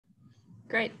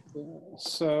Great.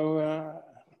 So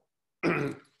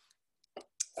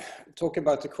talk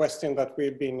about a question that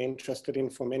we've been interested in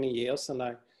for many years,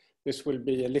 and this will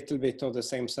be a little bit of the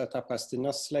same setup as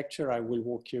Tina's lecture. I will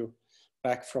walk you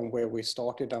back from where we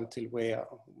started until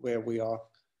where we are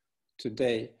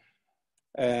today.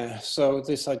 So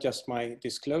these are just my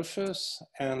disclosures,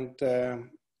 and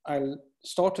I'll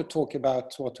start to talk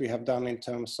about what we have done in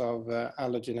terms of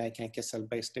allogeneic NK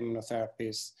cell-based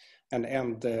immunotherapies, and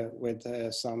end with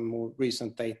some more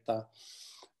recent data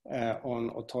on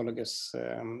autologous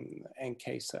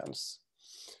NK cells.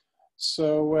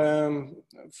 So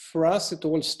for us, it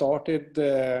all started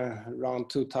around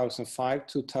 2005,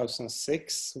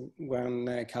 2006,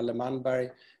 when Kalle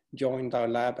Malmberg joined our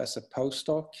lab as a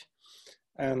postdoc.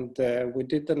 And we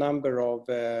did a number of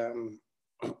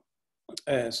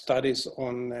studies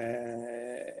on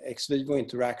ex vivo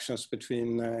interactions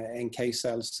between NK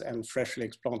cells and freshly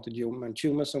explanted human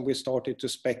tumors, and we started to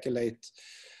speculate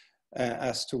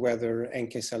as to whether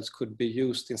NK cells could be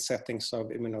used in settings of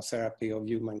immunotherapy of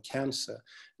human cancer.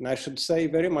 And I should say,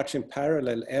 very much in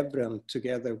parallel, Evren,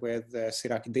 together with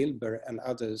Sirach Dilber and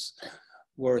others,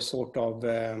 were sort of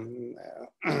on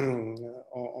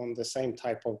the same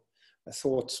type of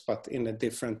thoughts, but in a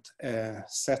different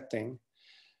setting.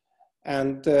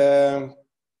 And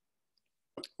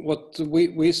what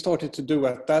we started to do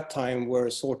at that time were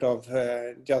sort of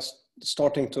just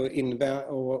starting to invent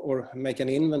or make an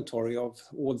inventory of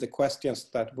all the questions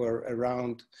that were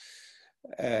around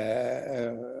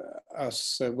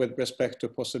us with respect to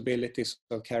possibilities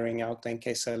of carrying out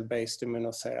NK cell-based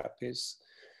immunotherapies.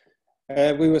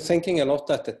 We were thinking a lot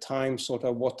at the time, sort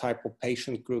of what type of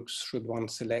patient groups should one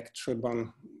select? Should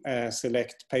one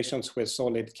select patients with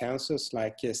solid cancers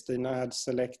like Stina had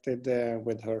selected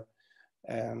with her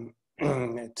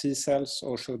T cells,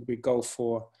 or should we go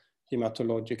for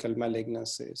hematological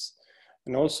malignancies?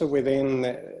 And also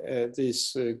within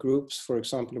these groups, for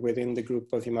example, within the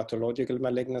group of hematological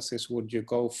malignancies, would you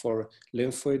go for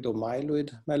lymphoid or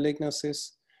myeloid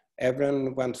malignancies?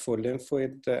 Evren went for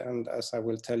lymphoid, and as I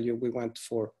will tell you, we went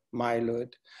for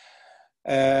myeloid.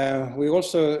 We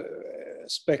also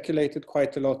speculated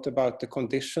quite a lot about the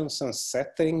conditions and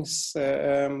settings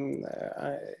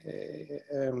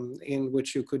in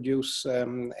which you could use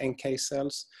NK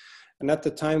cells. And at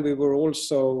the time, we were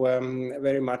also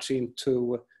very much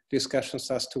into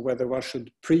discussions as to whether one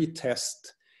should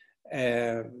pre-test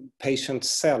patient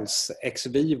cells ex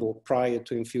vivo prior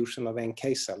to infusion of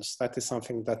NK cells. That is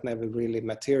something that never really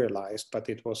materialized, but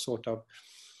it was sort of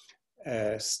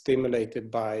stimulated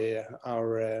by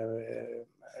our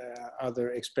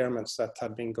other experiments that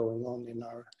had been going on in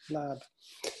our lab.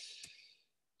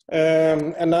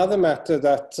 Another matter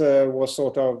that was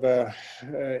sort of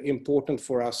important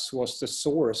for us was the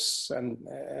source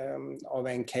of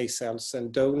NK cells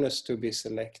and donors to be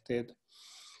selected.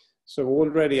 So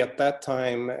already at that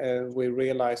time, we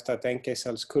realized that NK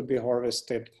cells could be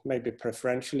harvested maybe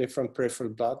preferentially from peripheral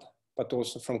blood, but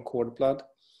also from cord blood,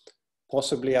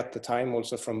 possibly at the time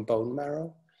also from bone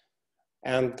marrow.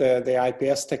 And the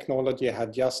IPS technology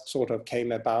had just sort of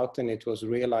came about, and it was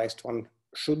realized one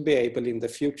should be able in the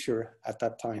future at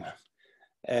that time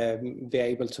be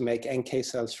able to make NK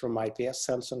cells from iPS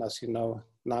cells, and as you know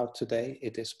now today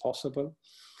it is possible.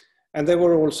 And there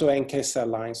were also NK cell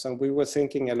lines, and we were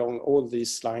thinking along all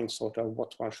these lines sort of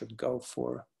what one should go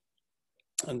for.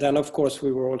 And then of course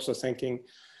we were also thinking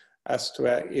as to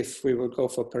if we would go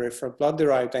for peripheral blood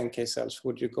derived NK cells,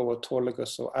 would you go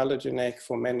autologous or allogeneic?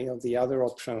 For many of the other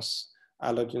options,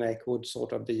 allogeneic would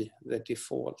sort of be the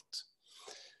default.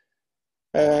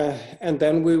 And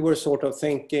then we were sort of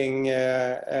thinking,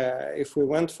 if we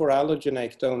went for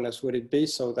allogeneic donors, would it be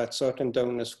so that certain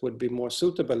donors would be more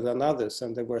suitable than others?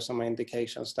 And there were some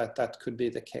indications that that could be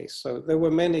the case. So there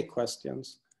were many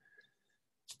questions.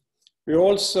 We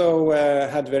also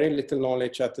had very little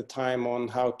knowledge at the time on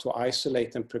how to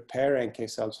isolate and prepare NK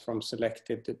cells from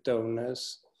selected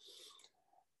donors.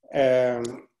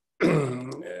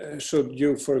 Should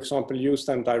you, for example, use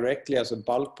them directly as a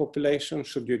bulk population?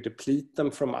 Should you deplete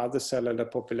them from other cellular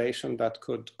population that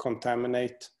could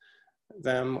contaminate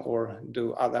them or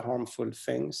do other harmful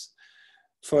things?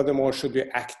 Furthermore, should you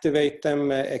activate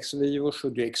them ex vivo?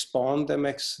 Should you expand them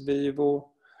ex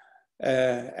vivo?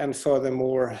 And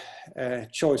furthermore,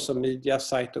 choice of media,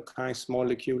 cytokines,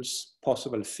 molecules,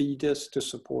 possible feeders to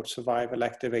support survival,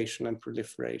 activation, and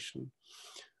proliferation.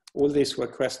 All these were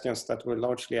questions that were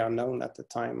largely unknown at the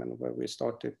time and where we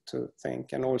started to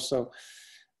think. And also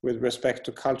with respect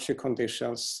to culture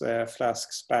conditions,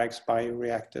 flasks, bags,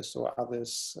 bioreactors, or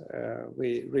others,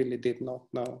 we really did not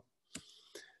know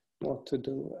what to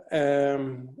do.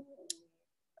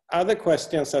 Other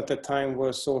questions at the time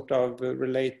were sort of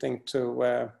relating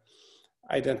to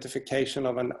identification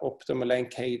of an optimal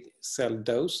NK cell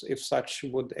dose, if such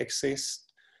would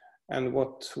exist, and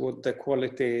what would the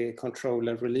quality control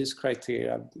and release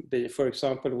criteria be. For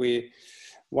example, we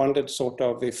wondered sort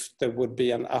of if there would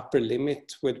be an upper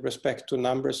limit with respect to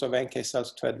numbers of NK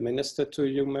cells to administer to a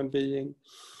human being.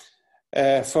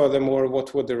 Furthermore,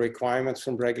 what would the requirements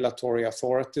from regulatory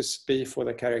authorities be for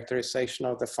the characterization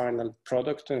of the final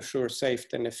product to ensure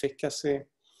safety and efficacy?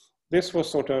 This was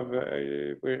sort of,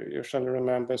 you shall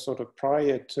remember, sort of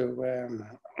prior to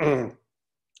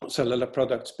cellular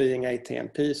products being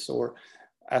ATMPs, or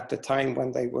at the time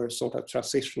when they were sort of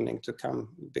transitioning to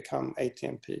become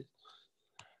ATMP.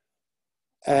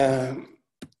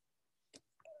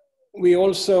 We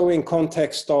also, in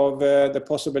context of the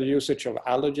possible usage of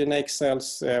allogeneic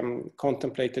cells,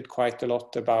 contemplated quite a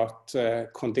lot about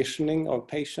conditioning of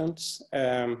patients.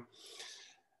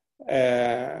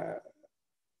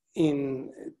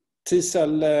 In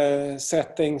T-cell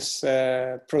settings,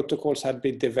 protocols had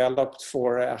been developed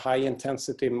for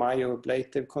high-intensity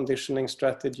myoablative conditioning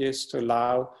strategies to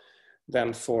allow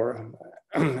then for,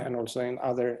 and also in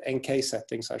other NK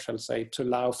settings, I shall say, to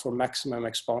allow for maximum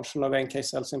expansion of NK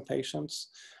cells in patients.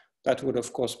 That would,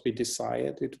 of course, be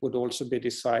desired. It would also be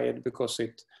desired because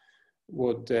it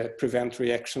would prevent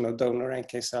reaction of donor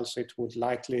NK cells. So it would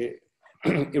likely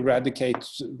eradicate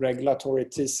regulatory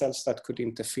T cells that could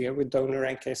interfere with donor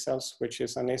NK cells, which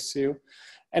is an issue.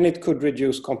 And it could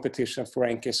reduce competition for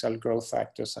NK cell growth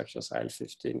factors such as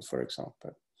IL-15, for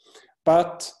example.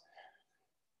 But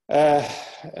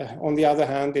on the other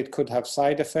hand, it could have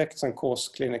side effects and cause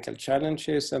clinical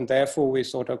challenges, and therefore we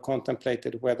sort of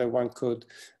contemplated whether one could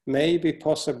maybe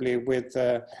possibly with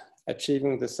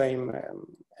achieving the same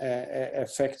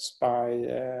effects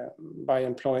by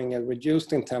employing a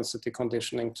reduced intensity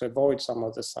conditioning to avoid some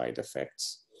of the side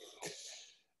effects.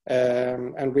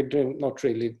 And we did not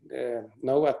really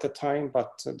know at the time,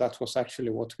 but that was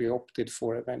actually what we opted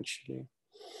for eventually.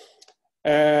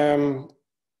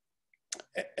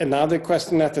 Another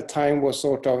question at the time was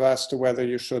sort of as to whether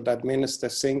you should administer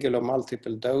single or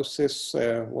multiple doses.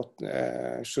 What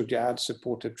should you add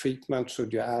supportive treatment?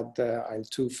 Should you add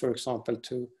IL-2, for example,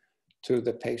 to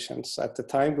the patients? At the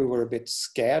time, we were a bit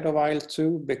scared of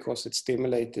IL-2 because it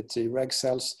stimulated Treg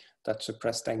cells that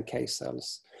suppressed NK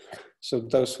cells. So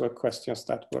those were questions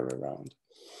that were around.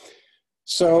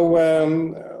 So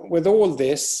with all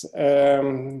this,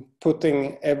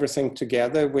 putting everything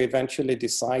together, we eventually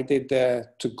decided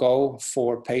to go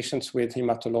for patients with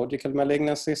hematological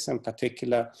malignancies, in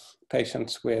particular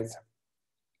patients with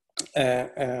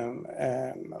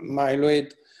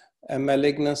myeloid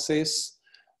malignancies.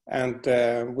 And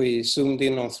we zoomed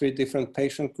in on 3 different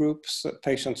patient groups: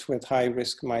 patients with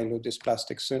high-risk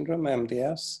myelodysplastic syndrome,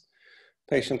 MDS,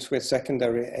 patients with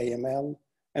secondary AML,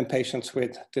 and patients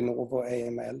with de novo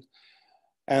AML.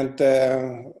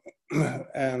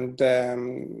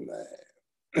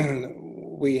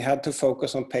 We had to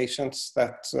focus on patients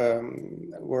that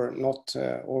were not,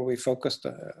 or we focused,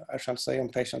 I shall say, on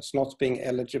patients not being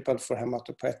eligible for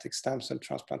hematopoietic stem cell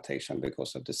transplantation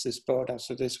because of disease burden.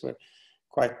 So these were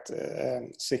quite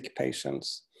sick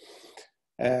patients.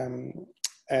 And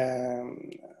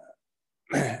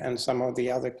some of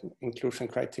the other inclusion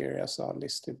criteria are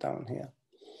listed down here.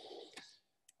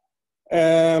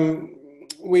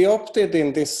 We opted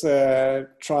in this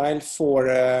trial for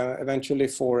eventually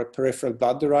for peripheral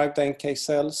blood-derived NK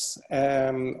cells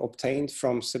obtained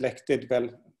from selected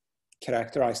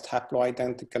well-characterized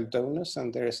haploidentical donors,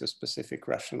 and there is a specific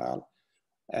rationale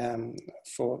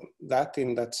for that,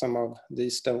 in that some of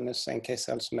these donors' NK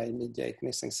cells may mediate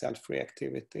missing cell-free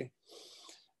activity.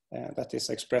 That is,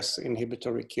 express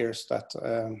inhibitory KIRs that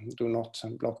do not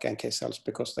block NK cells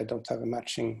because they don't have a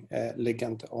matching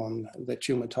ligand on the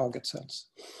tumor target cells.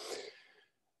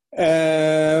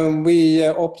 We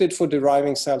opted for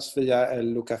deriving cells via a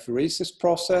leukapheresis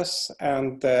process,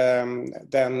 and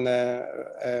then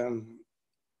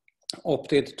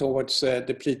opted towards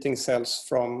depleting cells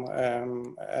from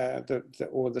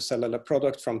the cellular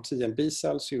product from T and B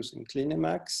cells using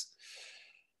CliniMax.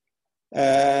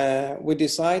 We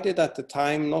decided at the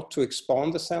time not to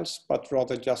expand the cells, but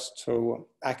rather just to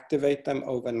activate them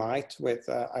overnight with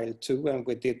IL-2, and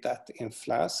we did that in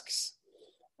flasks.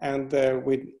 And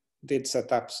we did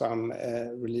set up some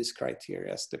release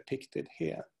criteria as depicted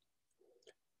here.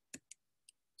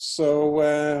 So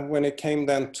when it came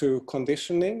then to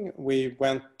conditioning, we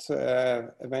went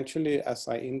eventually, as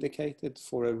I indicated,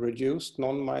 for a reduced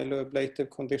non-myeloablative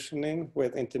conditioning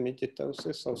with intermediate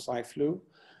doses of Cy/Flu.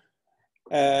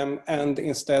 And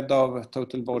instead of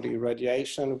total body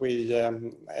irradiation, we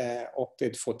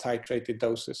opted for titrated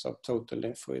doses of total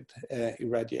lymphoid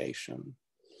irradiation.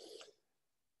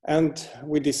 And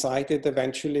we decided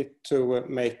eventually to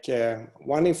make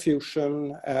one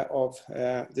infusion of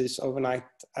these overnight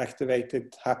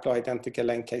activated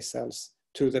haploidentical NK cells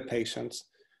to the patients.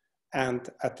 And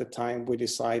at the time, we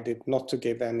decided not to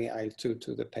give any IL-2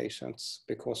 to the patients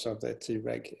because of the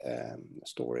Treg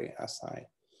story, as I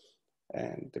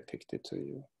depicted to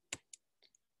you.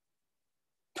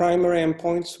 Primary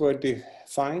endpoints were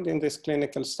defined in this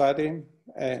clinical study,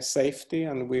 safety,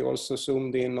 and we also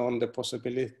zoomed in on the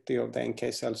possibility of the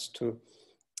NK cells to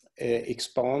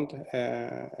expand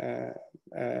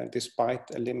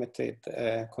despite a limited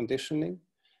conditioning.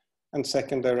 And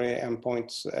secondary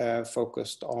endpoints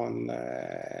focused on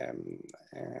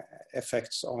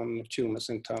effects on tumors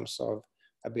in terms of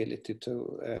ability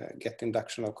to get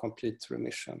induction of complete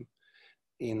remission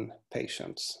in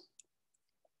patients.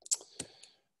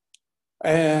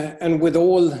 And with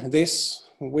all this,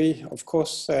 we of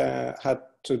course had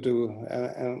to do,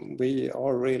 and we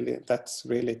are really, that's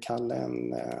really Kalle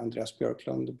and Andreas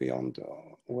Björklund beyond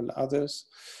all others.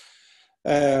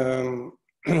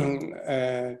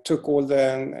 Took all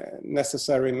the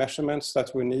necessary measurements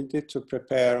that were needed to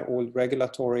prepare all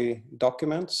regulatory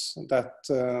documents that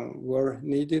were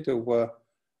needed or were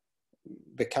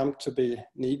become to be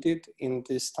needed in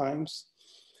these times.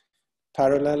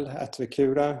 Parallel at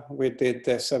Vicura, we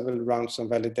did several rounds of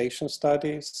validation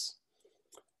studies,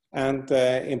 and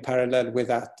in parallel with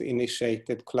that,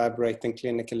 initiated collaborating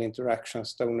clinical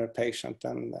interactions, donor, patient,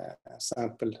 and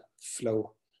sample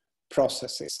flow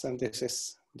processes. And this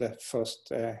is the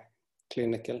first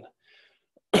clinical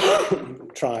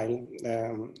trial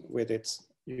with its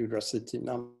EudraCT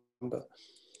number.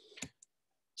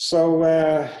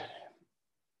 So,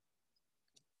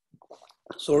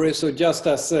 sorry, so just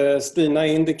as Stina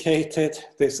indicated,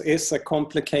 this is a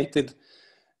complicated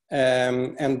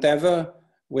endeavor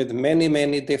with many,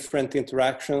 many different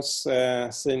interactions.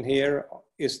 Seen here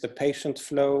is the patient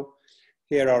flow.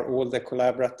 Here are all the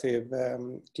collaborative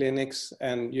clinics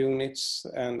and units,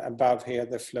 and above here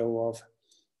the flow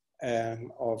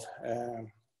of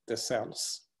the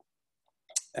cells.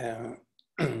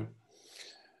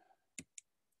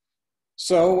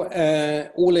 So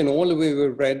all in all, we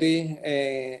were ready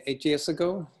 8 years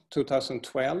ago,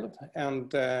 2012,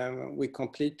 and we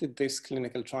completed this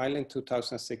clinical trial in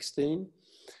 2016.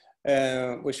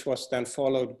 Which was then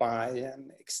followed by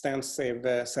an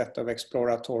extensive set of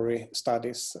exploratory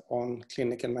studies on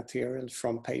clinical material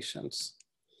from patients.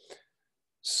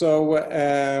 So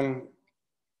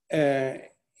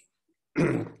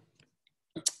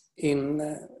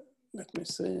let me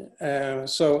see.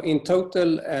 So in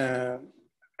total,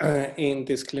 in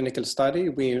this clinical study,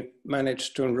 we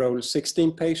managed to enroll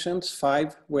 16 patients,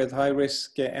 5 with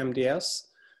high-risk MDS,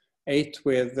 8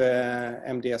 with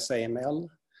MDS AML,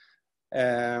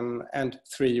 and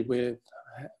 3 with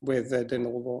de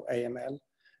novo AML.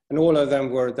 And all of them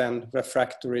were then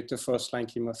refractory to first-line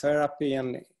chemotherapy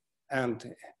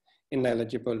and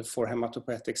ineligible for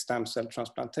hematopoietic stem cell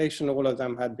transplantation. All of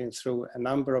them had been through a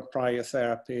number of prior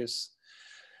therapies.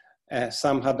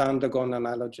 Some had undergone an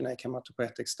allogeneic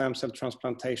hematopoietic stem cell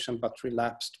transplantation but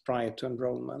relapsed prior to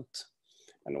enrollment.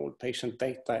 And all patient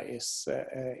data is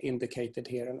indicated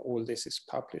here, and all this is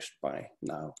published by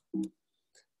now.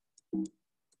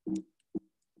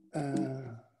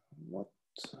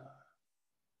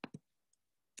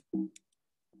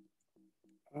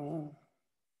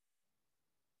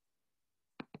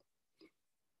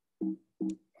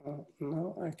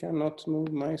 No, I cannot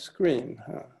move my screen.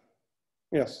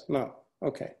 Yes, no,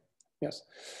 okay, yes.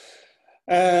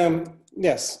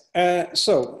 Yes,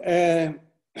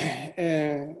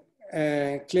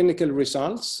 clinical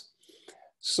results.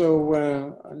 So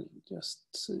I'll just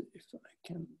see if I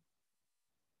can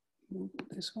move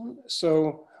this one.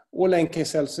 So all NK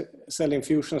cell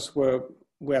infusions were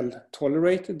well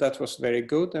tolerated. That was very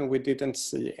good, and we didn't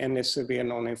see any severe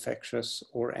non-infectious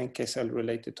or NK cell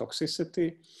related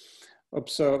toxicity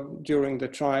observed during the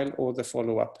trial or the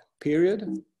follow-up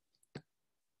period.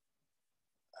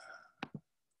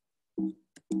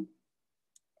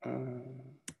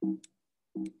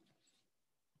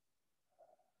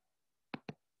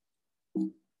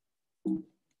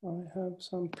 I have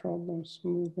some problems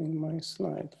moving my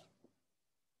slide.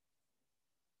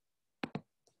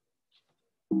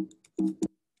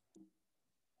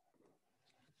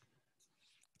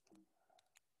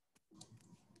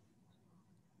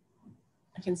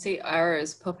 I can see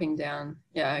arrows popping down.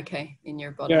 Yeah, okay, in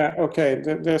your body. Yeah, okay,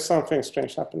 there's something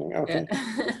strange happening. Okay.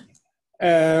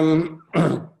 Yeah.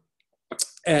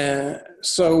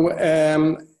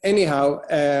 Anyhow,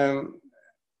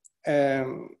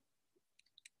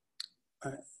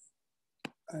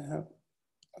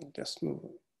 I'll just move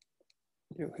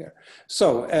you here.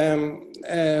 So,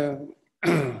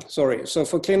 sorry. So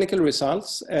for clinical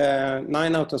results,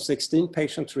 9 out of 16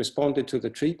 patients responded to the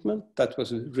treatment. That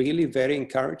was really very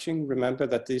encouraging. Remember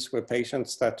that these were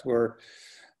patients that were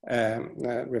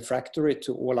refractory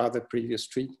to all other previous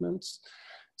treatments.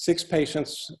 6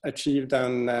 patients achieved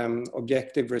an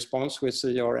objective response with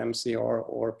CR, MCR,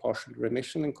 or partial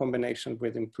remission in combination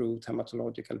with improved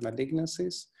hematological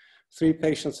malignancies. 3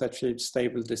 patients achieved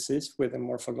stable disease with a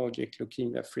morphologic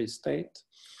leukemia-free state.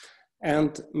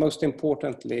 And most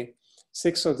importantly,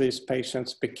 6 of these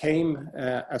patients became,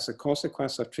 as a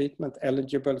consequence of treatment,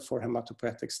 eligible for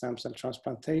hematopoietic stem cell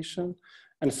transplantation,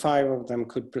 and 5 of them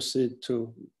could proceed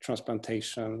to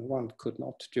transplantation. 1 could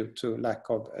not due to lack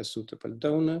of a suitable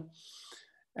donor.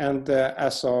 And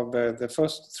as of the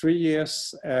first 3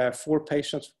 years, 4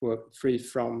 patients were free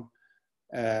from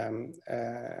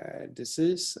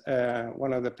disease.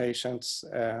 One of the patients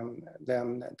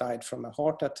then died from a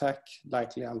heart attack,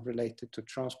 likely unrelated to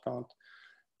transplant.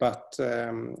 But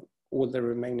all the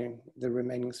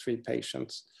remaining 3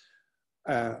 patients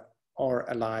are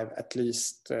alive at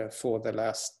least for the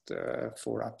last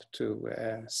 4 up to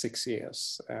 6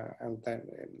 years, and then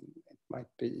it might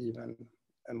be even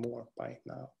more by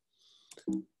now.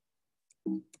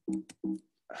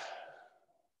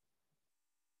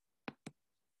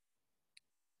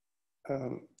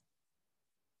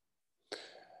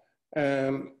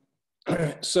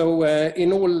 So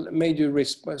in all major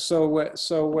respects,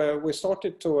 so we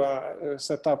started to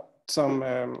set up some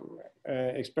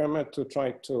experiment to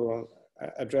try to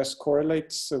address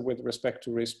correlates with respect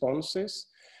to responses.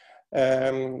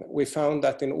 We found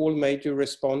that in all major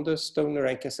responders, donor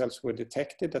NK cells were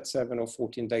detected at 7 or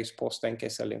 14 days post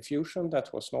NK cell infusion.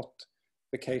 That was not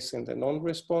the case in the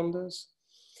non-responders.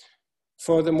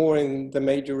 Furthermore, in the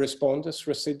major responders,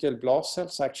 residual blast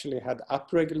cells actually had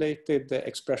upregulated the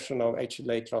expression of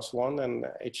HLA class 1 and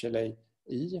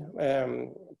HLA-E,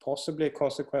 possibly a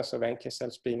consequence of NK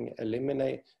cells being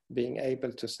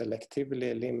able to selectively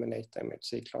eliminate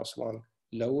MHC class 1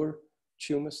 lower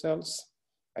tumor cells.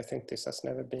 I think this has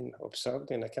never been observed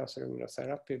in a cancer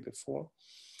immunotherapy before.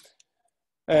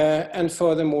 And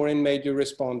furthermore, in major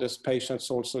responders, patients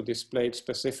also displayed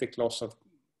specific loss of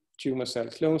tumor cell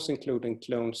clones, including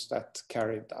clones that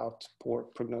carried out poor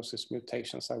prognosis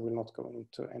mutations. I will not go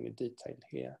into any detail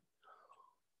here.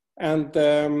 And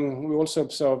we also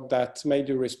observed that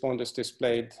major responders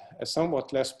displayed a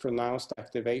somewhat less pronounced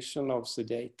activation of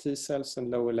CD8 T cells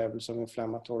and lower levels of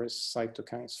inflammatory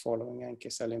cytokines following NK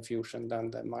cell infusion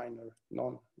than the minor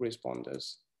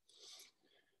non-responders.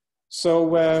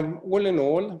 So all in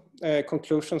all,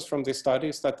 conclusions from this study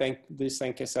is that these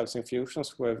NK cells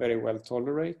infusions were very well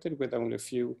tolerated with only a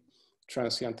few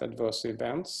transient adverse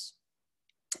events.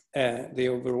 The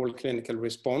overall clinical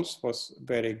response was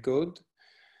very good.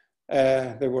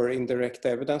 There were indirect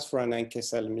evidence for an NK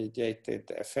cell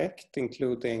mediated effect,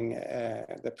 including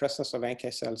the presence of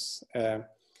NK cells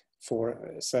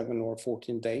for 7 or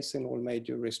 14 days in all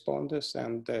major responders,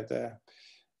 and the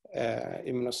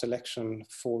immunoselection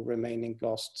for remaining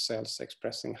blast cells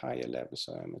expressing higher levels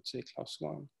of MHC class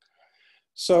 1.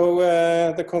 So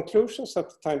the conclusions at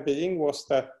the time being was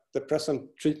that the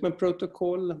present treatment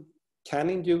protocol can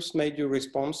induce major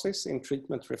responses in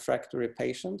treatment refractory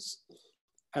patients,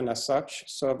 and as such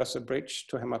serve as a bridge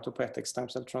to hematopoietic stem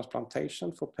cell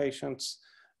transplantation for patients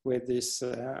with these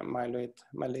myeloid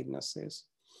malignancies.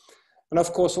 And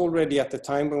of course, already at the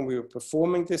time when we were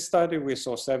performing this study, we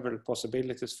saw several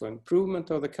possibilities for improvement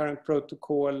of the current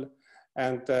protocol,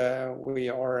 and we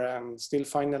are still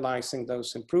finalizing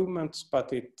those improvements,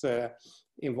 but it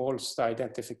involves the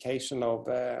identification of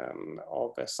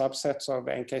subsets of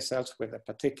NK cells with a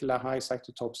particular high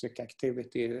cytotoxic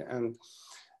activity and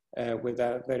with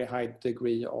a very high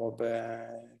degree of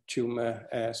tumor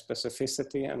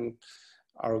specificity. And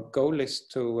our goal is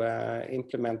to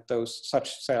implement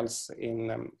such cells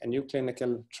in a new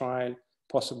clinical trial,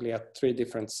 possibly at 3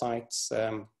 different sites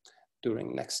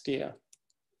during next year.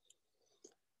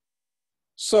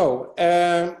 So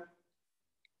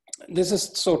this is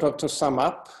sort of to sum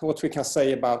up what we can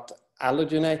say about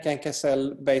allogeneic NK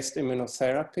cell-based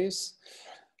immunotherapies.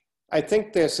 I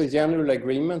think there's a general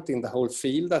agreement in the whole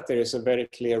field that there is a very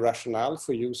clear rationale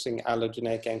for using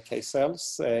allogeneic NK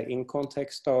cells in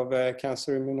context of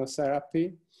cancer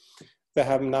immunotherapy. There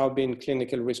have now been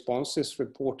clinical responses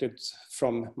reported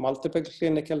from multiple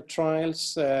clinical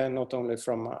trials, not only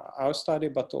from our study,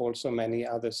 but also many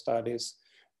other studies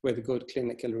with good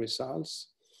clinical results.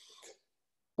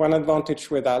 One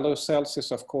advantage with allo cells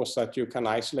is, of course, that you can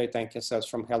isolate NK cells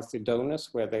from healthy donors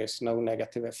where there is no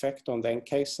negative effect on the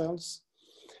NK cells.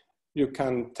 You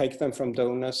can take them from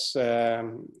donors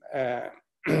that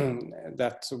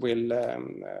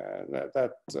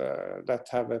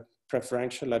have a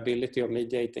preferential ability of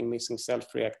mediating missing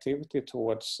cell-free activity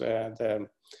towards the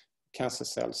cancer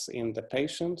cells in the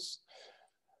patients.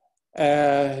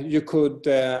 You could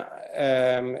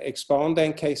expand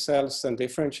NK cells and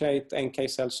differentiate NK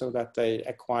cells so that they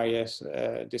acquire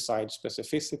desired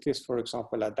specificities, for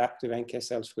example, adaptive NK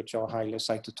cells, which are highly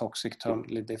cytotoxic,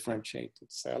 terminally differentiated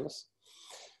cells.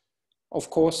 Of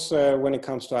course, when it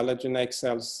comes to allogeneic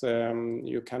cells,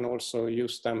 you can also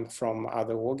use them from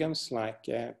other organs like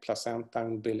placenta,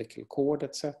 umbilical cord,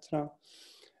 etc.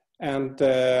 And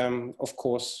of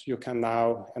course, you can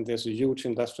now, and there's a huge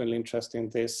industrial interest in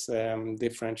this,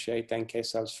 differentiate NK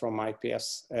cells from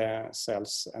iPS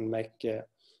cells and make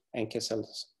NK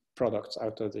cells products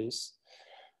out of these.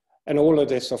 And all of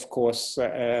this, of course,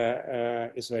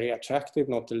 is very attractive,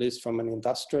 not the least from an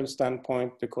industrial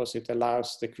standpoint, because it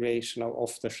allows the creation of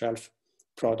off-the-shelf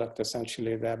product,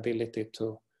 essentially the ability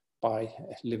to buy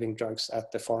living drugs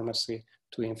at the pharmacy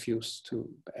to infuse to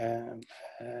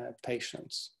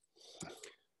patients.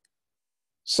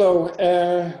 So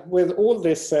with all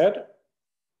this said,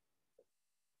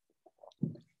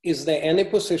 is there any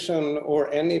position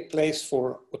or any place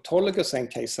for autologous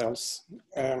NK cells?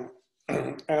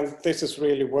 And this is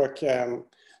really work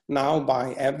now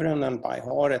by Evren and by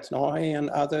Haret Nahi and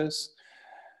others.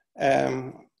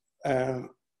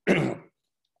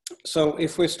 So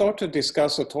if we start to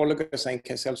discuss autologous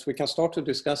NK cells, we can start to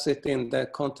discuss it in the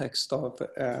context of,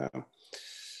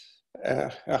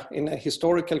 in a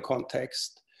historical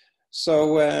context.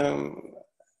 So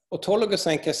autologous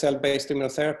NK cell-based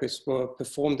immunotherapies were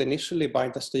performed initially by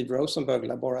the Steve Rosenberg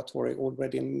laboratory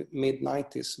already in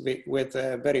mid-90s with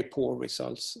very poor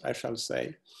results, I shall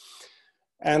say.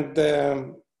 And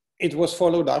it was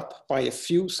followed up by a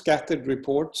few scattered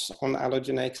reports on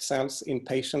allogeneic cells in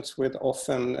patients with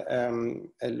often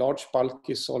large,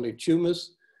 bulky, solid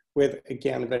tumors with,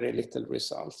 again, very little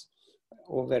results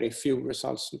or very few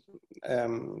results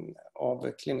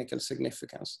of clinical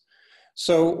significance.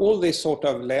 So all this sort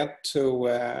of led to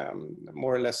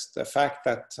more or less the fact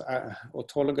that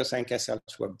autologous NK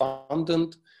cells were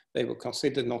abandoned. They were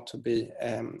considered not to be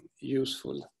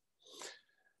useful.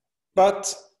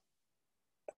 But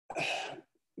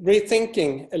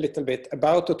rethinking a little bit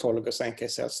about autologous NK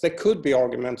cells, there could be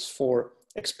arguments for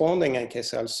expanding NK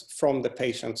cells from the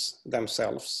patients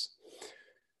themselves.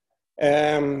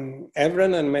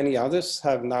 Evren and many others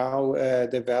have now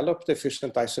developed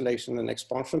efficient isolation and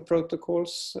expansion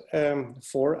protocols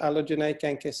for allogeneic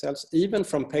NK cells, even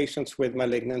from patients with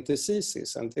malignant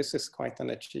diseases, and this is quite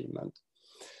an achievement.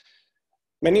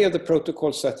 Many of the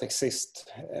protocols that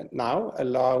exist now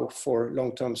allow for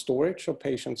long-term storage of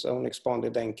patients' own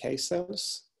expanded NK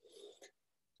cells.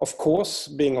 Of course,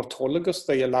 being autologous,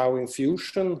 they allow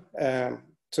infusion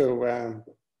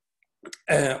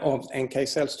of NK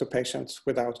cells to patients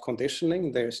without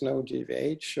conditioning. There's no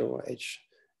GVH or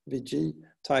HVG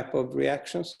type of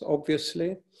reactions,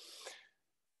 obviously.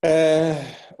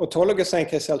 Autologous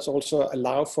NK cells also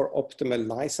allow for optimal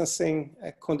licensing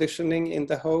conditioning in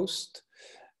the host.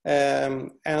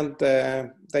 And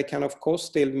they can, of course,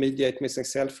 still mediate missing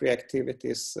cell-free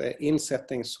activities in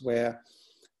settings where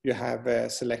you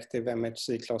have selective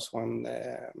MHC class 1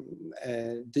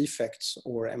 defects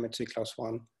or MHC class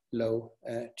 1 low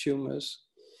tumors.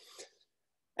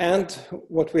 And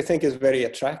what we think is very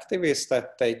attractive is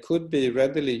that they could be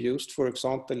readily used, for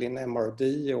example, in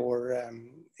MRD or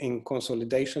in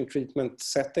consolidation treatment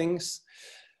settings.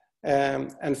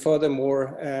 And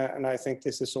furthermore, and I think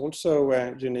this is also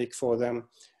unique for them,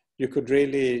 you could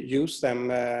really use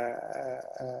them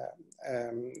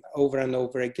over and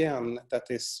over again. That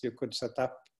is, you could set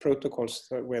up protocols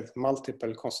with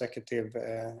multiple consecutive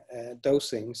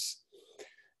dosings,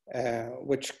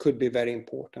 which could be very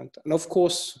important. And of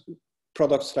course,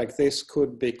 products like this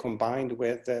could be combined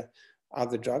with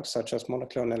other drugs, such as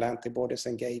monoclonal antibodies,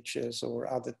 engagers,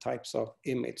 or other types of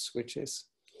IMiDs, which is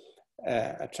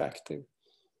attractive.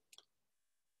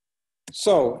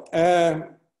 So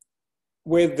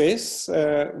with this,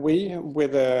 we,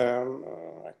 with a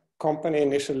company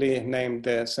initially named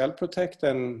CellProtect,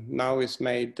 and now is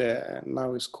made,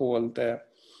 now is called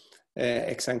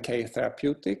NextGenNK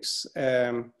Therapeutics,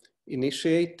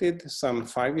 initiated some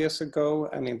 5 years ago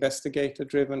an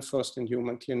investigator-driven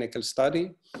first-in-human clinical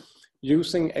study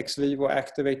using ex vivo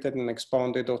activated and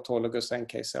expanded autologous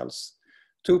NK cells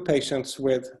 2 patients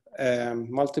with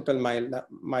multiple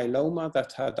myeloma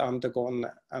that had undergone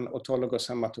an autologous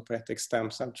hematopoietic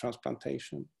stem cell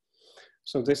transplantation.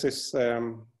 So this is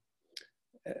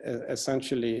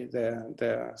essentially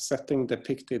the setting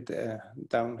depicted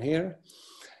down here.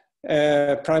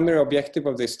 Primary objective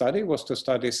of this study was to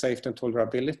study safety and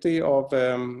tolerability of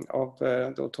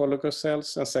the autologous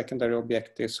cells, and secondary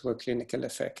objectives were clinical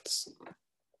effects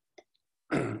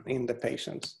in the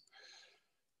patients.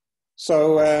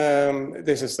 So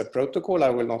this is the protocol. I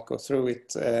will not go through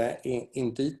it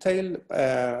in detail,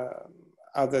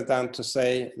 other than to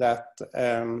say that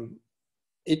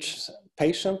each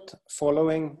patient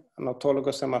following an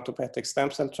autologous hematopoietic stem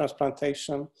cell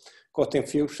transplantation got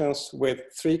infusions with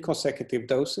 3 consecutive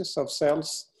doses of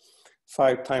cells,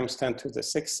 5 times 10 to the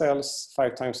 6 cells,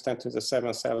 5 times 10 to the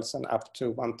 7 cells, and up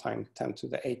to 1 time 10 to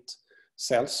the 8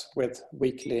 cells with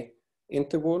weekly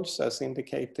intervals as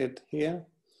indicated here.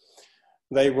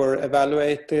 They were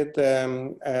evaluated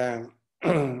 4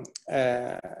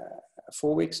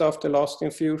 weeks after last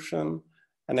infusion,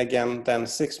 and again then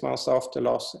 6 months after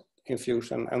last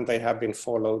infusion, and they have been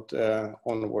followed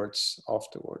onwards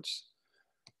afterwards.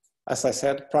 As I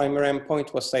said, primary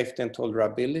endpoint was safety and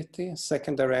tolerability.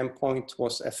 Secondary endpoint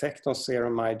was effect on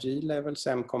serum Ig levels,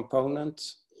 M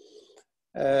component.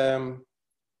 That's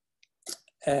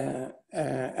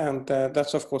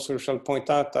of course, we shall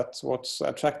point out that what's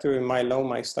attractive in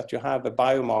myeloma is that you have a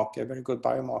biomarker, a very good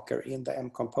biomarker in the M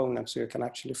component, so you can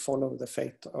actually follow the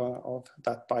fate of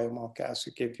that biomarker as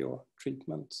you give your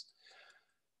treatments.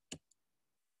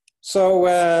 So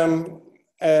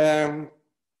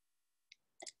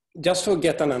just to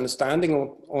get an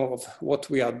understanding of what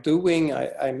we are doing,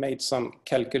 I made some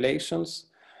calculations.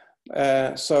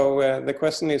 So the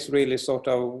question is really sort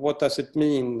of, what does it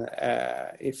mean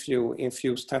if you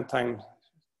infuse 10 times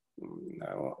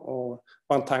or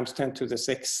 1 times 10 to the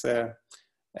 6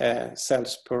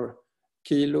 cells per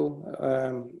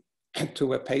kilo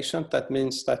to a patient? That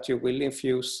means that you will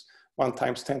infuse 1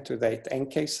 times 10 to the 8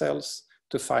 NK cells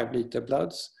to 5 liter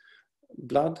blood.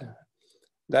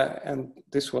 And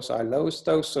this was our lowest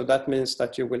dose, so that means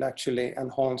that you will actually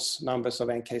enhance numbers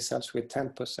of NK cells with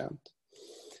 10%.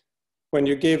 When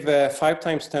you give 5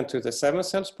 times 10 to the 7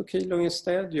 cells per kilo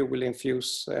instead, you will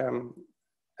infuse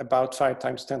about 5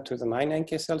 times 10 to the 9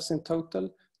 NK cells in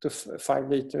total to 5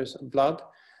 liters of blood.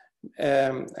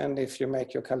 And if you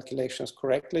make your calculations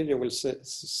correctly, you will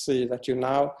see that you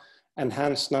now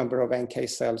enhance number of NK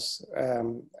cells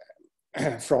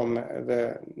from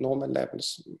the normal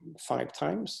levels 5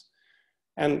 times.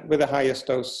 And with the highest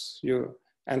dose, you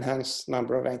enhance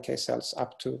number of NK cells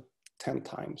up to 10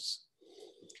 times.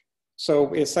 So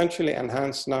we essentially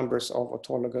enhance numbers of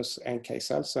autologous NK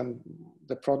cells, and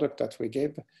the product that we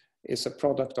give is a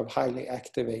product of highly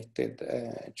activated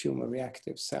tumor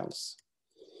reactive cells.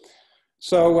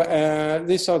 So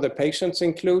these are the patients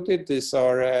included. These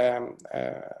are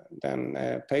then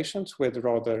patients with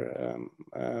rather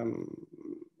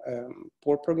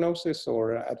poor prognosis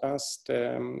or advanced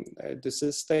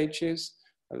disease stages.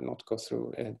 I will not go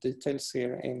through details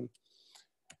here.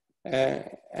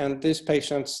 And these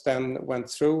patients then went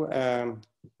through an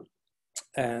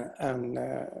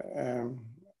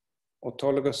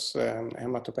autologous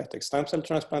hematopoietic stem cell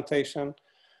transplantation,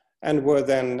 and were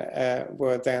then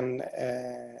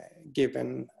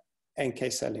given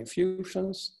NK cell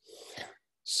infusions.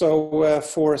 So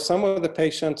for some of the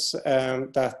patients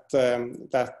that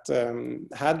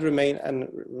had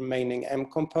remaining M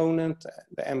component,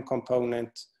 the M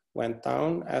component went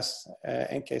down as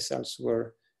NK cells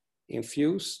were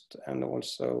infused, and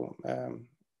also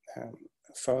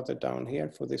further down here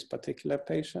for this particular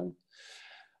patient.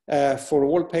 For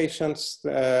all patients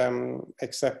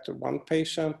except 1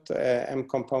 patient, M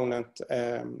component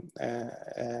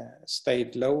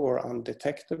stayed low or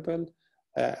undetectable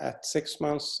at 6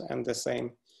 months, and the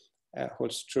same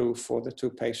holds true for the 2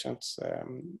 patients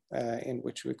in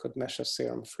which we could measure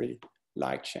serum-free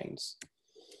light chains.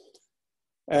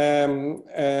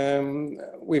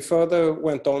 We further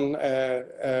went on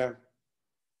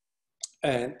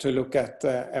to look at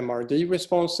MRD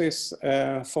responses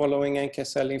following NK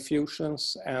cell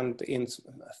infusions, and in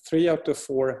 3 out of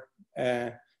 4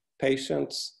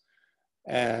 patients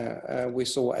we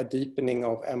saw a deepening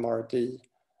of MRD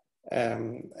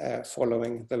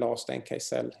following the last NK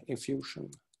cell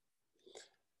infusion.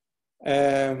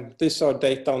 These are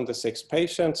data on the 6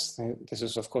 patients. This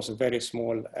is of course a very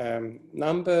small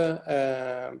number,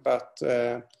 but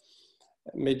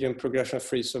median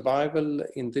progression-free survival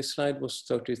in this slide was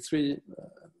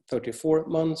 34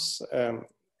 months.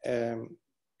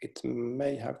 It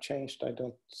may have changed, I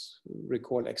don't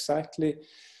recall exactly.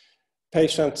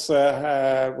 Patients,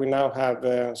 we now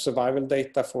have survival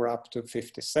data for up to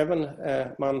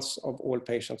 57 months of all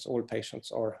patients. All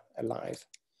patients are alive.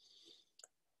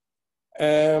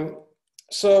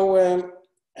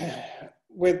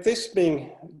 With this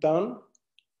being done,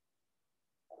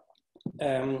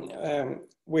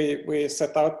 we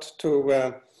set out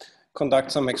to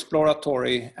conduct some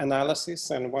exploratory analysis,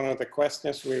 and one of the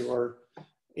questions we were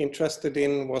interested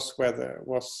in was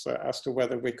as to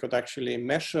whether we could actually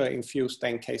measure infused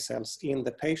NK cells in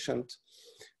the patient.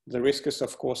 The risk is,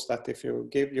 of course, that if you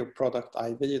give your product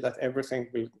IV, that everything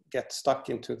will get stuck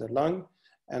into the lung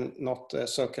and not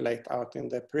circulate out in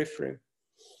the periphery.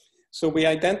 So we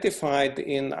identified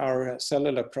in our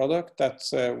cellular product that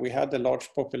we had a large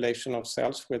population of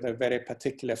cells with a very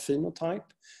particular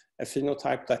phenotype, a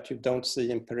phenotype that you don't see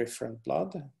in peripheral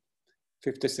blood.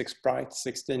 56 bright,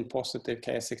 16 positive,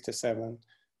 Ki67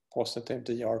 positive,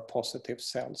 DR positive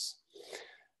cells.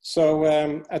 So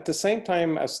at the same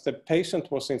time as the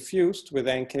patient was infused with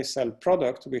the NK cell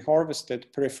product, we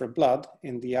harvested peripheral blood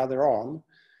in the other arm.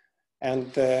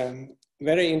 And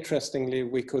very interestingly,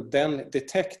 we could then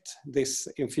detect this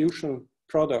infusion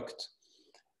product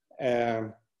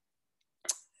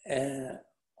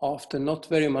after, not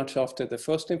very much after the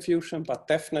first infusion, but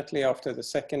definitely after the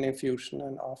second infusion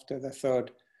and after the third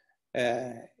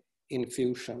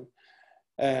infusion.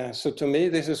 So to me,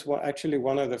 this is actually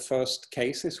one of the first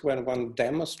cases when one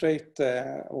demonstrate,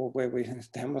 or where we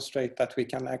demonstrate that we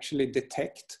can actually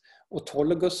detect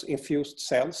autologous infused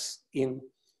cells in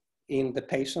the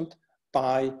patient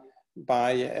by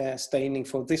staining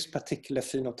for this particular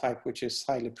phenotype, which is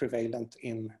highly prevalent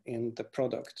in the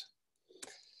product.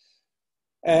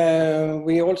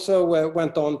 We also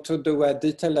went on to do a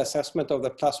detailed assessment of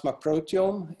the plasma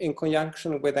proteome in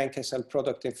conjunction with NK cell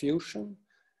product infusion.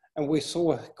 And we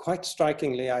saw quite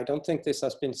strikingly, I don't think this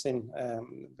has been seen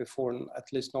before,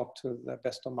 at least not to the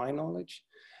best of my knowledge,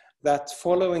 that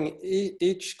following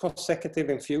each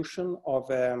consecutive infusion of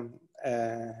the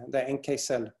NK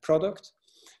cell product,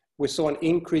 we saw an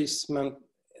increasement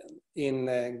in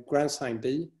granzyme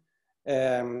B,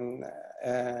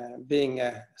 being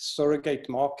a surrogate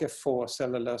marker for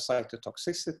cellular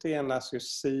cytotoxicity. And as you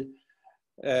see,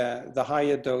 the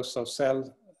higher dose of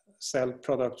cell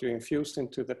product you infused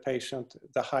into the patient,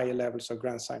 the higher levels of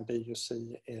granzyme B you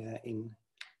see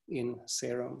in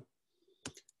serum.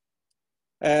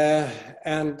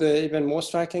 And even more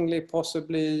strikingly,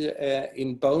 possibly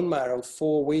in bone marrow,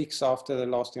 4 weeks after the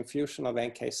last infusion of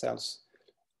NK cells,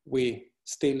 we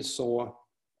still saw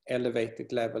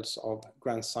elevated levels of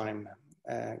granzyme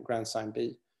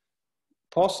B,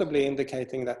 possibly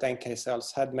indicating that NK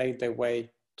cells had made their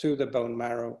way to the bone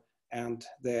marrow and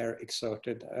there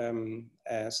exerted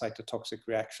cytotoxic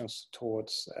reactions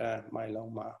towards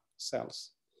myeloma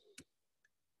cells.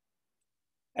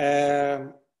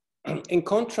 In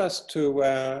contrast to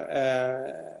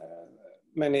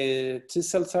many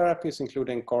T-cell therapies,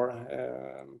 including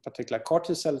particular CAR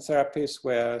T-cell therapies,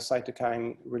 where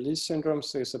cytokine release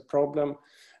syndromes is a problem,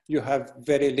 you have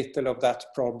very little of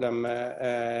that problem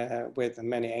with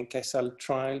many NK cell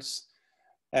trials.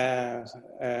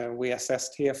 We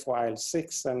assessed here for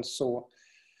IL-6 and saw,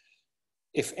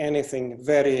 if anything,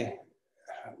 very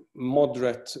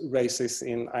moderate raises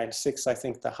in IL-6. I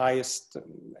think the highest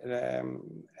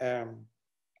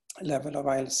level of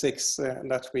IL-6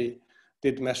 that we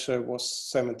did measure was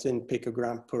 17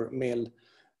 picogram per mil,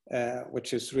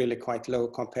 which is really quite low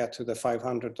compared to the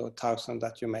 500 or 1000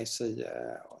 that you may see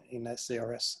in a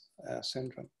CRS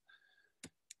syndrome.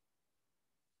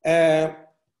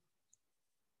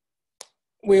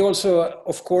 We also,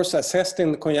 of course, assessed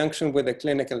in conjunction with a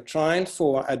clinical trial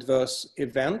for adverse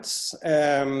events.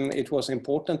 It was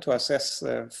important to assess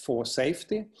for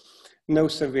safety. No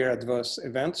severe adverse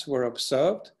events were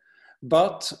observed,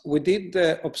 but we did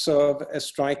observe a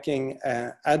striking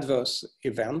adverse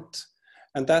event,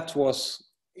 and that was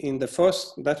seen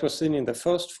in the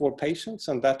first 4 patients,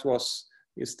 and that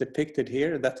is depicted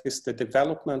here. That is the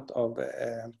development of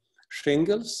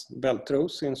shingles,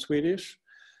 Beltros in Swedish.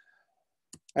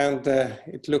 And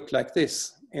it looked like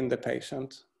this in the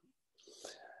patient.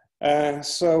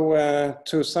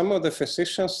 To some of the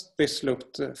physicians, this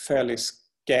looked fairly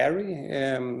scary.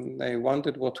 They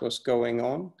wondered what was going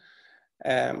on.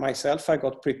 Myself, I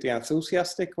got pretty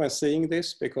enthusiastic when seeing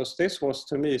this, because this was,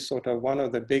 to me, sort of one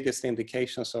of the biggest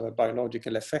indications of a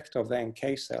biological effect of the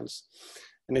NK cells.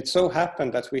 And it so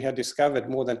happened that we had discovered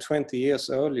more than 20 years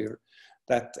earlier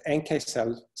that NK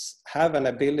cells have an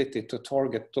ability to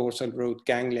target dorsal root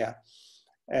ganglia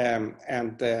and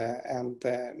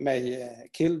may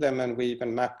kill them, and we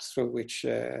even mapped through which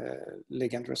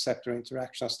ligand receptor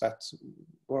interactions that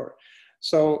were.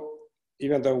 So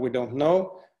even though we don't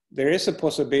know, there is a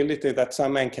possibility that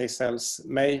some NK cells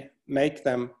may make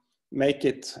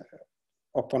it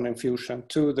upon infusion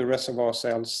to the reservoir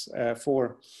cells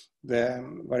for the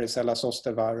varicella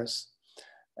zoster virus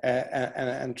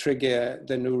and trigger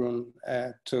the neuron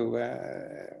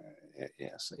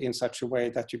in such a way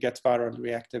that you get viral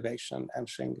reactivation and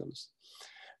shingles.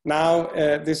 Now,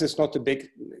 this is not a big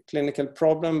clinical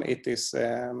problem. It is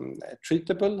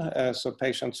treatable. So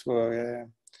patients were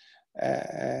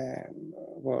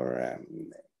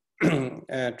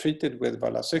treated with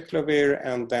valacyclovir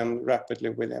and then rapidly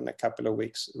within a couple of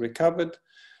weeks recovered.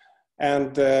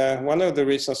 And one of the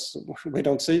reasons we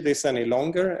don't see this any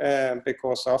longer,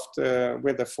 because after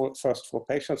with the first 4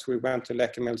 patients, we went to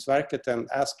Läkemedelsverket and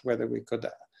asked whether we could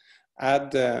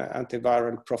add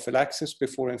antiviral prophylaxis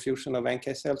before infusion of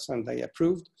NK cells, and they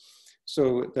approved.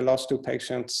 So the last 2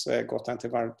 patients got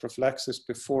antiviral prophylaxis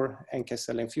before NK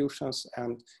cell infusions,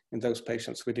 and in those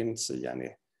patients we didn't see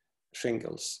any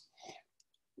shingles.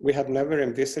 We had never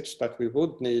envisaged that we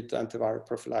would need antiviral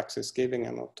prophylaxis giving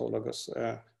an autologous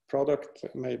product.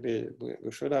 Maybe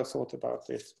we should have thought about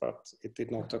it, but it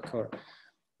did not occur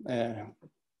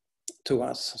to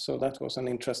us. So that was an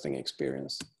interesting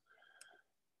experience.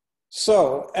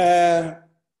 So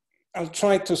I'll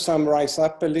try to summarize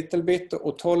up a little bit.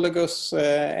 Autologous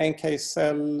NK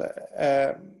cell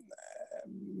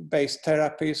based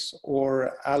therapies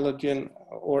or allogeneic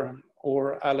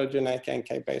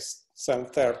NK based cell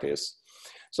therapies.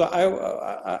 So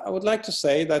I would like to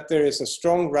say that there is a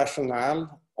strong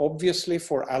rationale, obviously,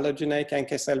 for allogeneic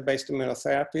NK cell based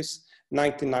immunotherapies.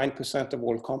 99% of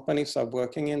all companies are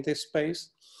working in this space.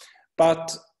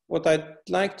 But what I'd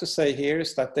like to say here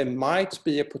is that there might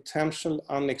be a potential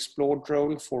unexplored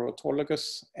role for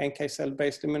autologous NK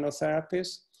cell-based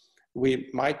immunotherapies. We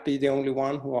might be the only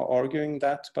one who are arguing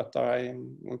that, but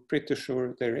I'm pretty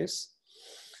sure there is.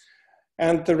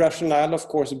 And the rationale, of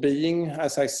course, being,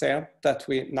 as I said, that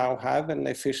we now have an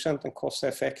efficient and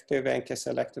cost-effective NK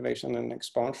cell activation and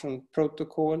expansion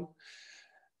protocol.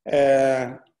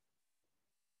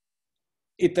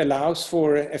 It allows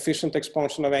for efficient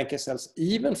expansion of NK cells,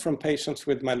 even from patients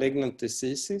with malignant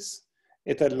diseases.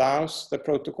 It allows the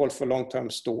protocol for long-term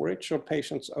storage of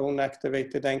patients' own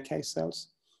activated NK cells.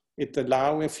 It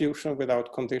allows infusion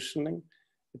without conditioning.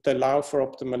 It allows for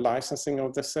optimal licensing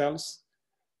of the cells.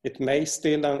 It may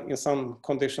still, in some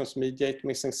conditions, mediate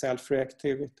missing cell-free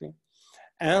activity.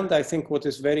 And I think what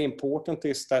is very important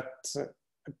is that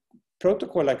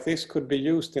protocol like this could be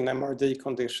used in MRD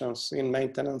conditions, in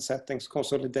maintenance settings,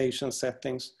 consolidation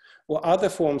settings, or other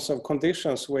forms of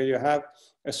conditions where you have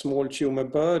a small tumor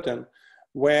burden,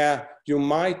 where you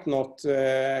might not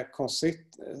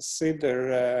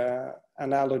consider an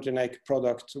allogeneic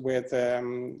product with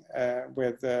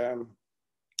the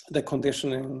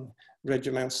conditioning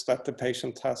regimens that the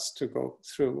patient has to go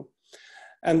through.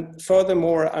 And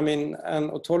furthermore, I mean, an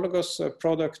autologous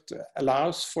product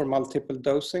allows for multiple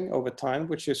dosing over time,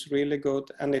 which is really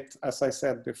good. And it, as I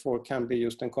said before, can be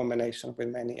used in combination with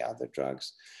many other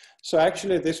drugs. So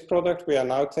actually this product we are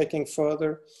now taking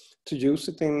further to use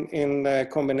it in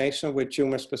combination with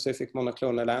tumor-specific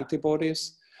monoclonal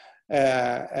antibodies,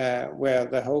 where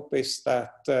the hope is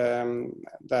that,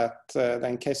 the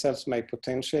NK cells may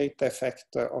potentiate the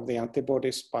effect of the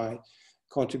antibodies by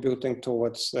contributing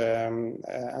towards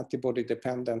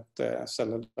antibody-dependent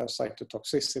cellular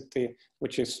cytotoxicity,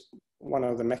 which is one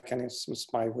of the mechanisms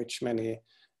by which many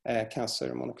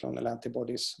cancer monoclonal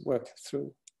antibodies work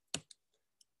through.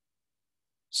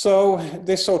 So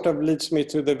this sort of leads me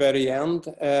to the very end.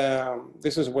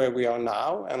 This is where we are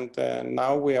now, and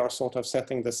now we are sort of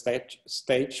setting the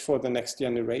stage for the next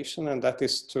generation, and that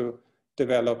is to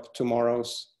develop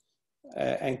tomorrow's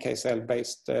NK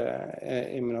cell-based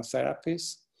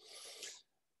immunotherapies.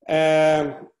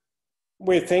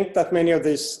 We think that many of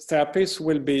these therapies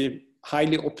will be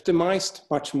highly optimized,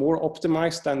 much more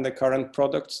optimized than the current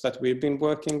products that we've been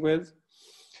working with.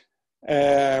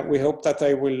 We hope that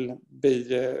they will be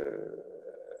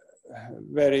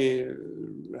very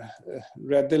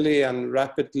readily and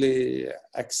rapidly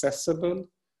accessible,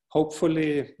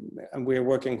 hopefully, and we're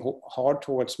working hard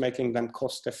towards making them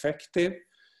cost-effective.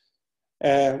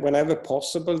 Whenever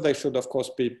possible, they should of course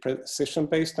be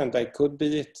precision-based, and they could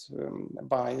be it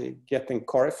by getting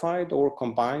codified or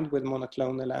combined with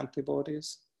monoclonal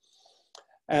antibodies.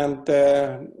 And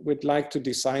we'd like to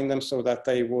design them so that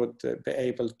they would be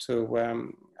able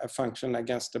to function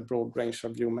against a broad range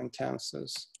of human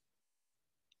cancers.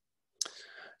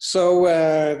 So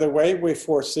the way we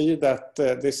foresee that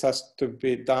this has to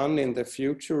be done in the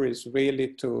future is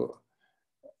really to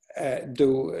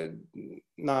do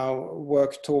now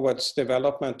work towards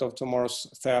development of tomorrow's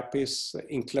therapies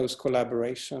in close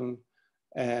collaboration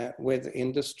with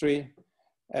industry,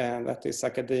 and that is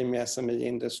academia, SME,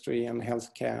 industry, and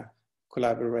healthcare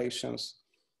collaborations.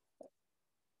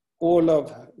 All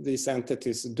of these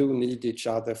entities do need each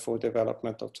other for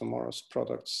development of tomorrow's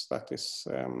products. That is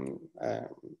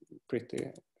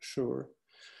pretty sure.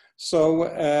 So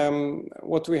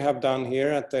what we have done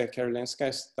here at the Karolinska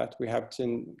is that we have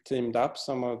teamed up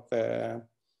some of the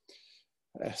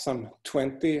some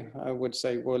 20, I would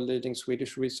say, world-leading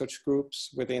Swedish research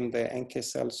groups within the NK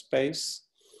cell space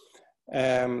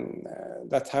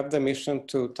that have the mission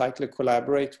to tightly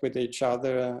collaborate with each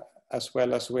other as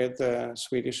well as with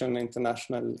Swedish and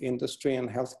international industry and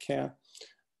healthcare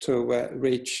to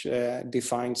reach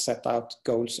defined set out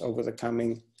goals over the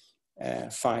coming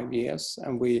 5 years.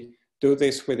 And we do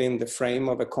this within the frame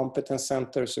of a competence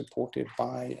center supported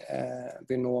by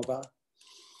Vinnova.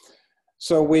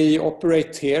 So we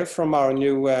operate here from our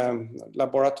new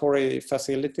laboratory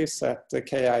facilities at the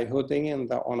KI Huddinge in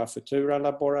the Ana Futura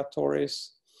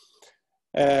laboratories.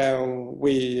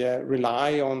 We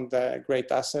rely on the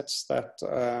great assets that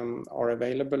are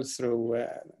available through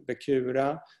the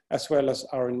Cura, as well as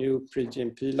our new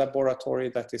pre-GMP laboratory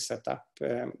that is set up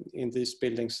in these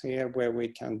buildings here, where we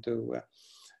can do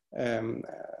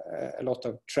a lot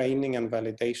of training and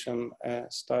validation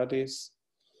studies.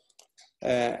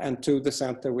 And to the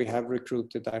center we have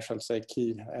recruited, I shall say,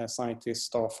 key scientists,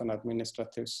 staff and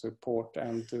administrative support,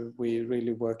 and we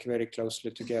really work very closely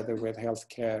together with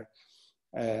healthcare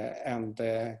and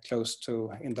close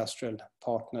to industrial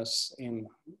partners in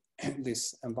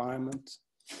this environment.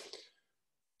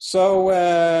 So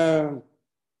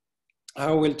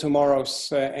how will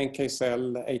tomorrow's NK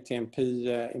cell ATMP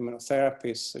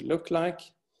immunotherapies look like?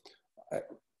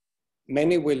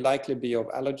 Many will likely be of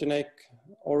allogeneic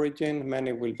origin,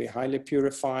 many will be highly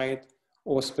purified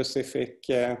or specific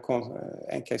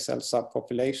NK cell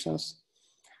subpopulations.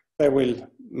 There will,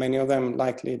 many of them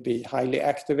likely be highly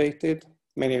activated,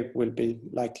 many will be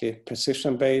likely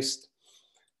precision-based,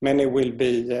 many will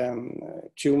be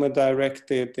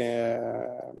tumor-directed,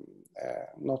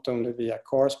 not only via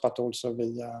CARs, but also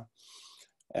via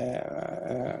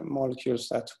molecules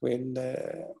that will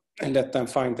let them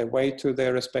find their way to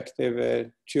their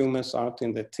respective tumors out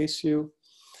in the tissue.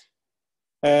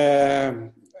 A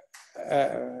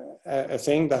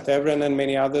thing that Evren and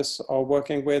many others are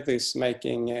working with is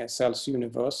making cells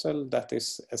universal, that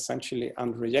is essentially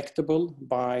unrejectable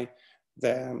by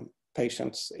the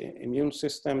patient's immune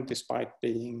system despite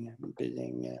being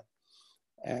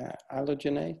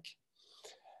allogeneic.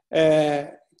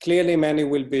 Clearly many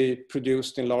will be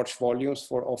produced in large volumes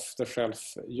for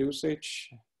off-the-shelf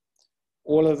usage.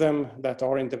 All of them that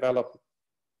are in development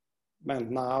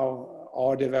now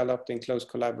are developed in close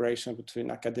collaboration between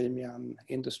academia and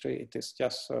industry. It is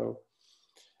just so.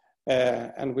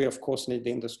 And we of course need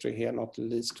the industry here, not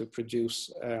least to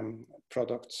produce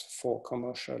products for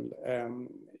commercial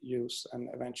use and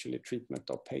eventually treatment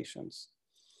of patients.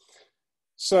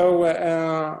 So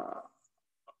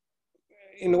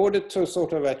in order to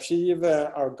sort of achieve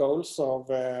our goals of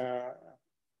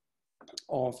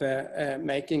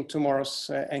making tomorrow's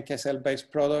NK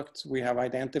cell-based products, we have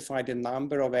identified a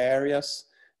number of areas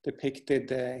depicted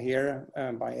here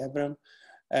by Evren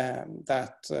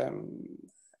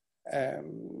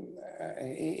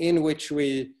in which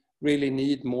we really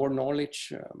need more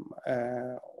knowledge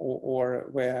or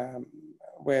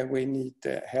where we need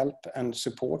help and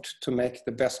support to make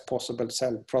the best possible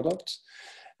cell products.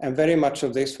 And very much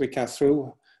of this we can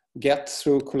get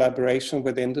through collaboration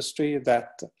with industry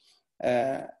that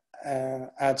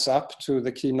adds up to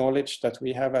the key knowledge that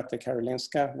we have at the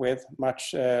Karolinska with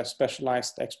much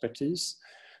specialized expertise.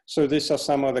 So these are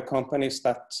some of the companies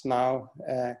that now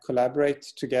collaborate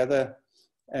together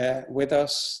with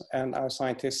us and our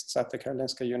scientists at the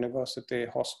Karolinska University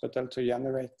Hospital to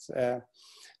generate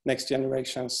next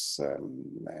generation's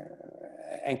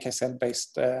NK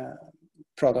cell-based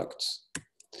products.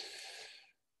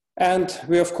 And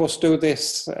we of course do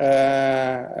this for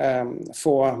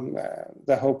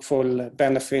the hopeful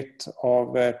benefit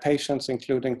of patients,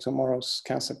 including tomorrow's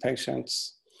cancer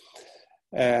patients.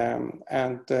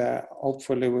 And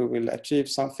hopefully we will achieve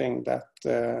something that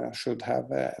should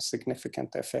have a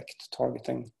significant effect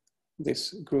targeting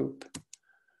this group.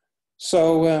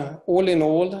 So all in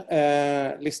all,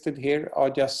 listed here are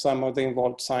just some of the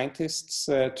involved scientists.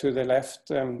 To the left,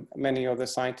 many of the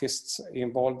scientists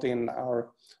involved in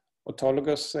our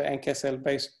autologous NK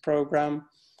cell-based program,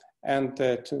 and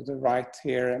to the right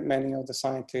here, many of the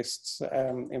scientists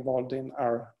involved in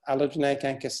our allogeneic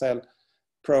NK cell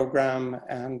program,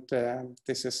 and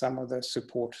this is some of the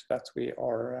support that we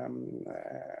are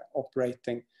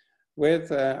operating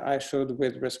with. I should,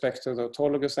 with respect to the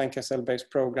autologous NK cell-based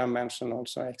program, mention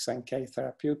also NextGenNK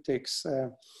Therapeutics,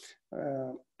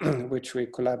 which we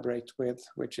collaborate with,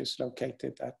 which is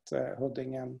located at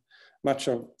Huddinge, and much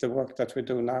of the work that we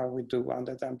do now, we do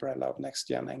under the umbrella of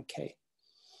NextGenNK.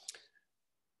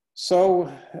 So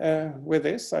with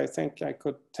this, I think I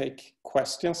could take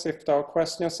questions if there are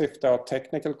questions, if there are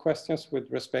technical questions with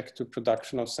respect to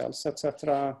production of cells,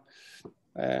 etc.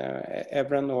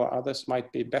 Evren or others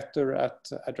might be better at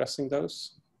addressing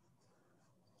those.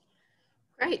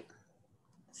 Great.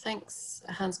 Thanks,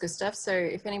 Hans-Gustaf. So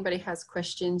if anybody has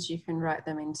questions, you can write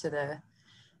them into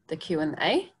the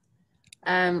Q&A.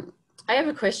 I have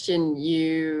a question.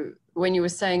 When you were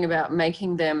saying about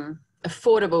making them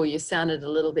affordable, you sounded a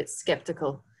little bit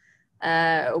skeptical.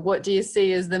 What do you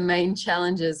see as the main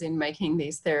challenges in making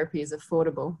these therapies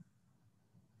affordable?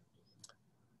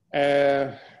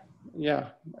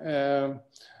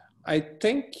 I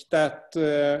think that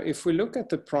if we look at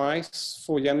the price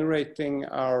for generating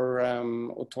our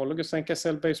autologous NK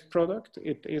cell-based product,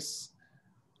 it is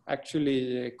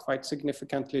actually quite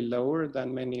significantly lower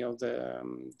than many of the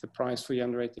price for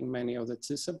generating many of the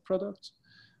T-cell products.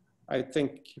 I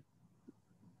think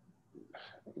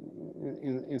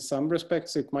in some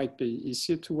respects it might be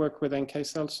easier to work with NK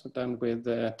cells than with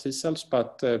T-cells,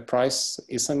 but price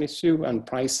is an issue, and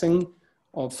pricing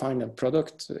of final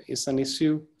product is an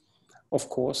issue, of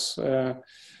course. But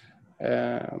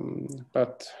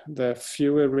the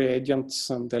fewer reagents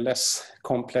and the less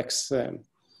complex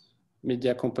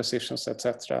media compositions,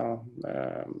 etc.,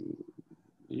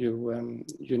 you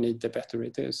need, the better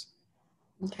it is.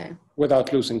 Okay.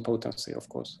 Without losing potency, of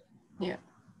course. Yeah.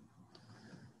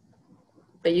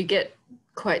 But you get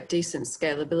quite decent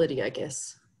scalability, I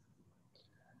guess.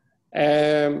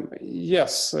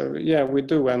 Yes, yeah, we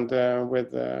do. And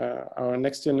with our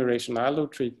next generation allo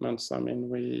treatments, I mean,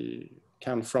 we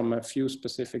can, from a few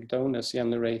specific donors,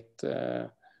 generate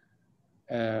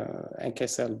NK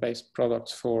cell-based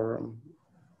products for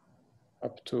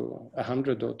up to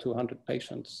 100 or 200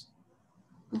 patients.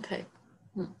 Okay.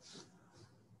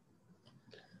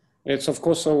 It's of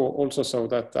course also so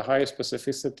that the higher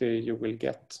specificity you will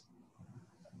get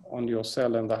on your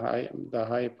cell, and the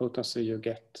higher potency you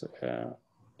get,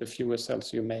 the fewer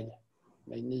cells you may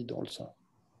need also.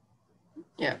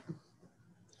 Yeah.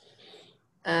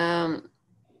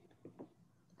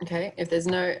 Okay, if there's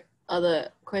no other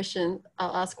question,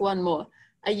 I'll ask one more.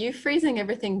 Are you freezing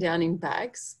everything down in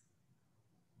bags?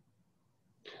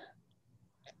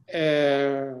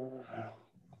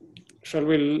 Shall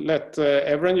we let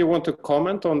Evren, you want to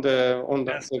comment on the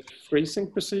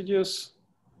freezing procedures?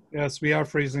 Yes, we are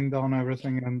freezing down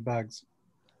everything in bags.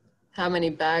 How many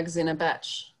bags in a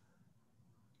batch?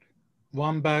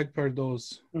 1 bag per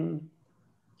dose. Mm.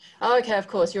 Oh, okay, of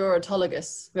course, you're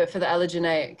autologous, but for the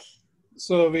allogeneic.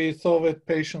 So we thaw it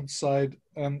patient side,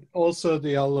 and also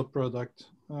the allo product.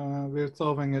 We're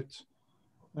thawing it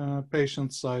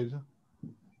patient side.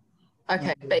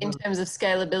 Okay, but in terms of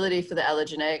scalability for the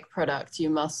allogeneic product, you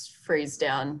must freeze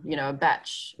down, you know, a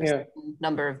batch, a certain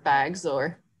number of bags,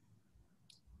 or?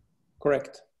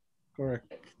 Correct.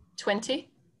 Correct.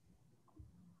 20?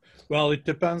 Well, it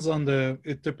depends on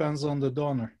the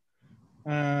donor.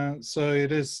 So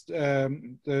it is,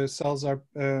 the cells are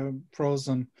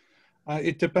frozen.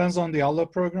 It depends on the allo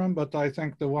program, but I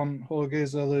think the one Jorge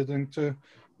is alluding to,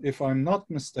 if I'm not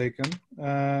mistaken,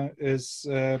 is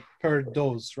per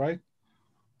dose, right?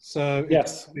 So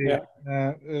yes,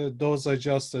 dose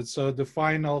adjusted. So the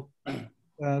final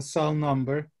cell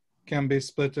number can be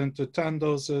split into 10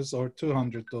 doses or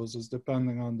 200 doses,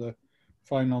 depending on the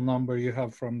final number you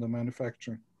have from the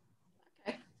manufacturer.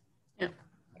 Okay. Yeah.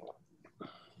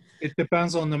 It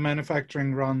depends on the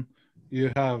manufacturing run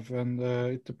you have, and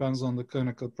it depends on the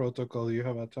clinical protocol you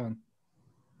have at hand.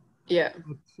 Yeah.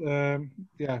 But,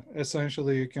 yeah,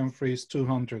 essentially you can freeze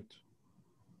 200.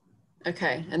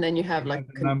 Okay, and then you have like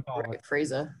a manpower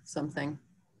freezer, something.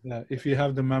 Yeah, if you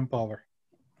have the manpower.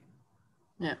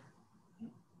 Yeah.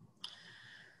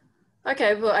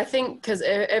 Okay, well, I think because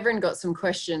Evren got some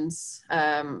questions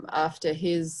after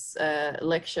his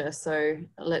lecture, so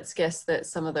let's guess that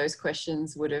some of those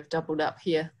questions would have doubled up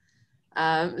here.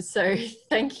 So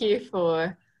thank you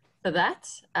for that.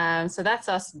 So that's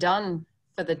us done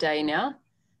for the day now.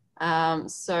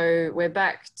 So we're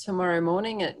back tomorrow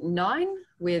morning at 9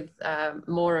 with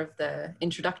more of the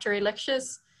introductory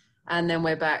lectures, and then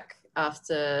we're back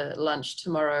after lunch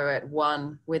tomorrow at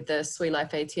 1 with the Sweet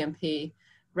Life ATMP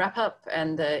wrap up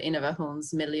and the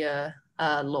Innovationsmiljö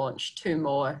launch 2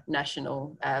 more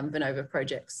national Venova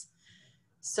projects.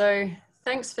 So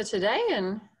thanks for today,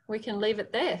 and we can leave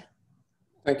it there.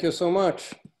 Thank you so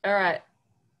much. All right,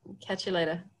 catch you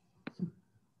later.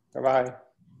 Bye-bye.